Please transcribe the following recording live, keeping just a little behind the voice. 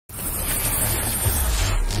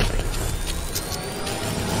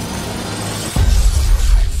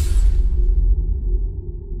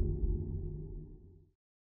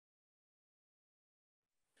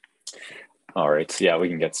All right, yeah, we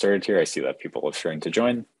can get started here. I see that people are starting to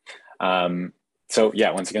join. So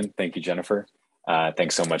yeah, once again, thank you, Jennifer.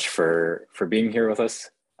 Thanks so much for being here with us.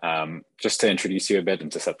 Just to introduce you a bit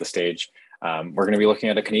and to set the stage, we're going to be looking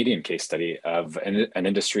at a Canadian case study of an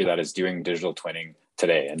industry that is doing digital twinning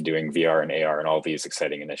today and doing VR and AR and all these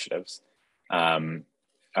exciting initiatives.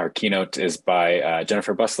 Our keynote is by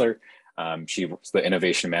Jennifer Busler. She's the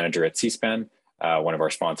innovation manager at Seaspan, one of our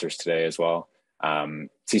sponsors today as well.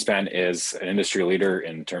 Seaspan is an industry leader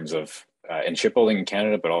in terms of in shipbuilding in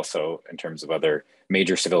Canada, but also in terms of other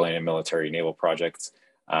major civilian and military naval projects.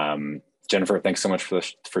 Jennifer, thanks so much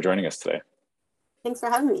for joining us today. Thanks for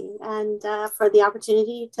having me and for the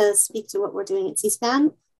opportunity to speak to what we're doing at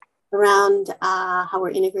Seaspan around how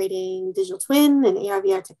we're integrating digital twin and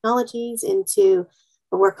AR/VR technologies into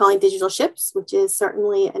what we're calling digital ships, which is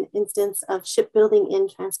certainly an instance of shipbuilding in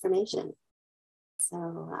transformation.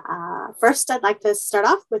 So first, I'd like to start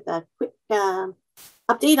off with a quick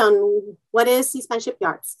update on what is Seaspan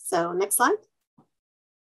Shipyards. So next slide.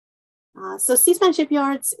 So Seaspan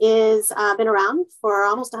Shipyards is been around for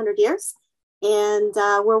almost 100 years. And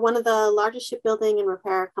we're one of the largest shipbuilding and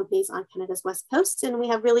repair companies on Canada's West Coast. And we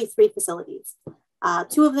have really 3 facilities.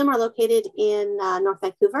 2 of them are located in North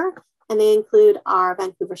Vancouver, and they include our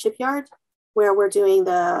Vancouver shipyard, where we're doing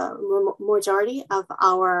the majority of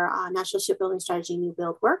our National Shipbuilding Strategy new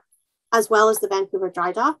build work, as well as the Vancouver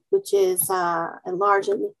Dry Dock, which is a large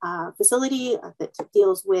facility that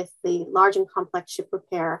deals with the large and complex ship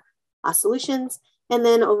repair solutions. And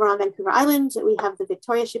then over on Vancouver Island, we have the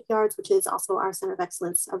Victoria Shipyards, which is also our center of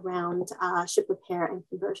excellence around ship repair and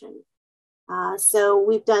conversion. So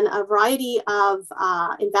we've done a variety of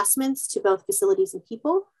investments to both facilities and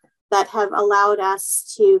people that have allowed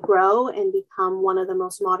us to grow and become one of the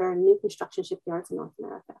most modern new construction shipyards in North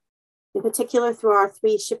America. In particular, through our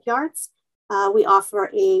 3 shipyards, we offer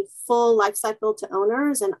a full life cycle to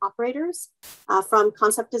owners and operators from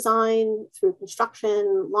concept design through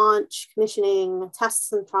construction, launch, commissioning,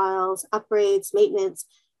 tests and trials, upgrades, maintenance,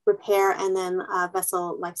 repair, and then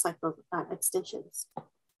vessel life cycle extensions.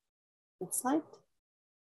 Next slide.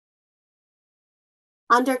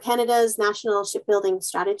 Under Canada's National Shipbuilding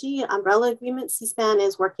Strategy umbrella agreement, Seaspan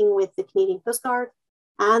is working with the Canadian Coast Guard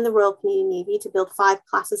and the Royal Canadian Navy to build 5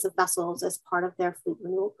 classes of vessels as part of their fleet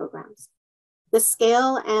renewal programs. The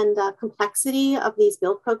scale and complexity of these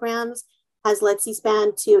build programs has led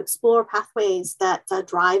Seaspan to explore pathways that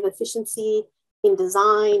drive efficiency in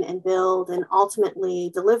design and build and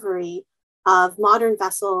ultimately delivery of modern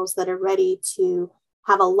vessels that are ready to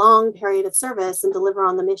have a long period of service and deliver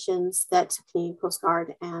on the missions that Canadian Coast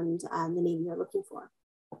Guard and the Navy are looking for.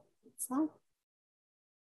 Next slide.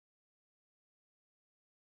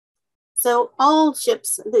 So all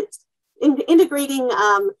ships, integrating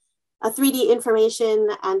a 3D information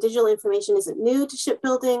and digital information isn't new to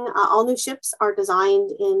shipbuilding. All new ships are designed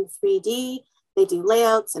in 3D. They do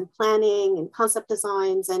layouts and planning and concept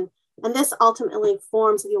designs. And this ultimately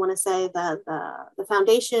forms, if you want to say, the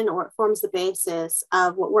foundation, or it forms the basis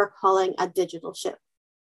of what we're calling a digital ship.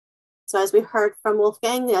 So as we heard from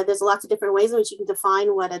Wolfgang, there's lots of different ways in which you can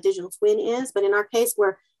define what a digital twin is. But in our case,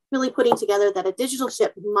 we're really putting together that a digital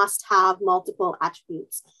ship must have multiple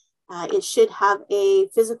attributes. It should have a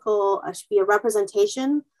physical, should be a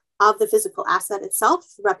representation of the physical asset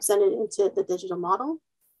itself, represented into the digital model.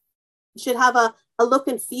 It should have a look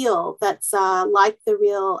and feel that's like the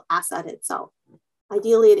real asset itself.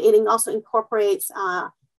 Ideally, it also incorporates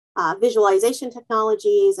visualization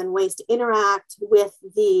technologies and ways to interact with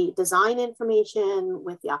the design information,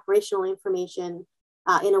 with the operational information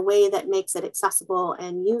in a way that makes it accessible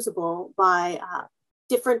and usable by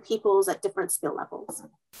different peoples at different skill levels.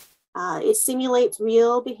 It simulates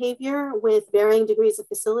real behavior with varying degrees of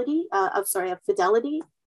fidelity.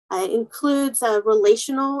 It includes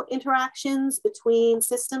relational interactions between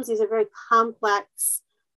systems. These are very complex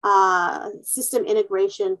system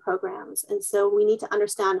integration programs. And so we need to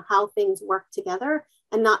understand how things work together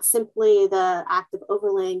and not simply the act of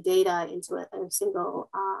overlaying data into a single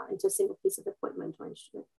piece of equipment or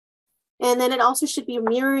instrument. And then it also should be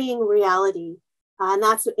mirroring reality. And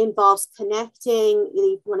that involves connecting,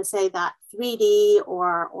 you want to say, that 3D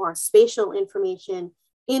or spatial information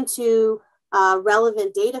into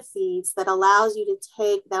relevant data feeds that allows you to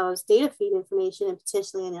take those data feed information and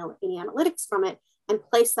potentially any analytics from it and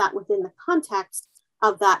place that within the context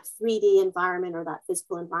of that 3D environment or that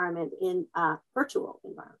physical environment in a virtual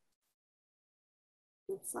environment.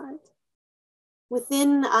 Next slide.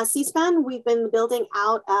 Within Seaspan, we've been building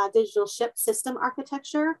out a digital ship system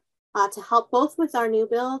architecture to help both with our new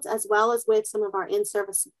builds as well as with some of our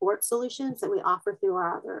in-service support solutions that we offer through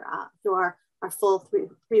our full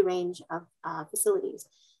three range of facilities.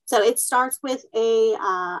 So it starts with a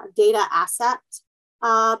data asset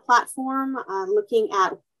platform, looking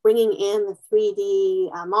at bringing in the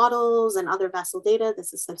 3D models and other vessel data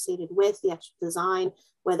that's associated with the actual design,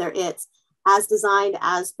 whether it's as designed,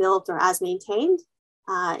 as built, or as maintained.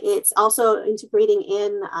 It's also integrating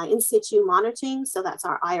in situ monitoring. So that's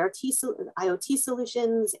our IoT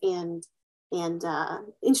solutions and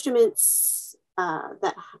instruments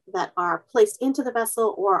that are placed into the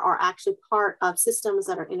vessel or are actually part of systems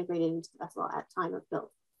that are integrated into the vessel at time of build.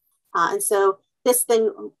 And so this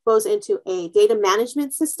thing goes into a data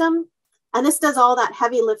management system. And this does all that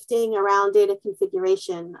heavy lifting around data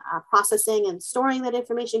configuration, processing and storing that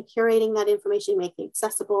information, curating that information, making it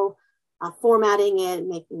accessible, formatting it,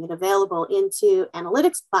 making it available into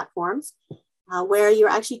analytics platforms, where you're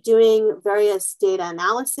actually doing various data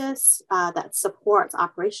analysis that supports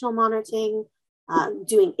operational monitoring,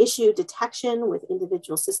 doing issue detection with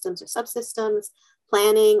individual systems or subsystems,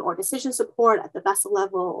 planning or decision support at the vessel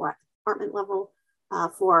level or at the department level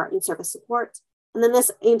for in-service support. And then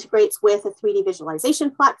this integrates with a 3D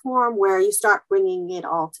visualization platform where you start bringing it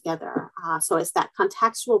all together. So it's that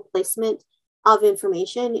contextual placement of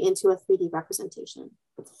information into a 3D representation.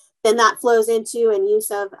 Then that flows into and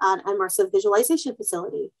use of an immersive visualization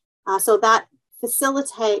facility. So that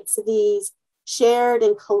facilitates these shared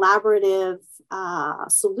and collaborative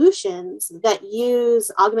solutions that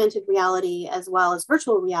use augmented reality as well as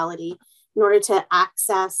virtual reality in order to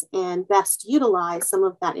access and best utilize some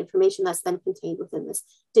of that information that's then contained within this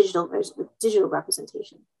digital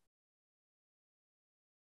representation.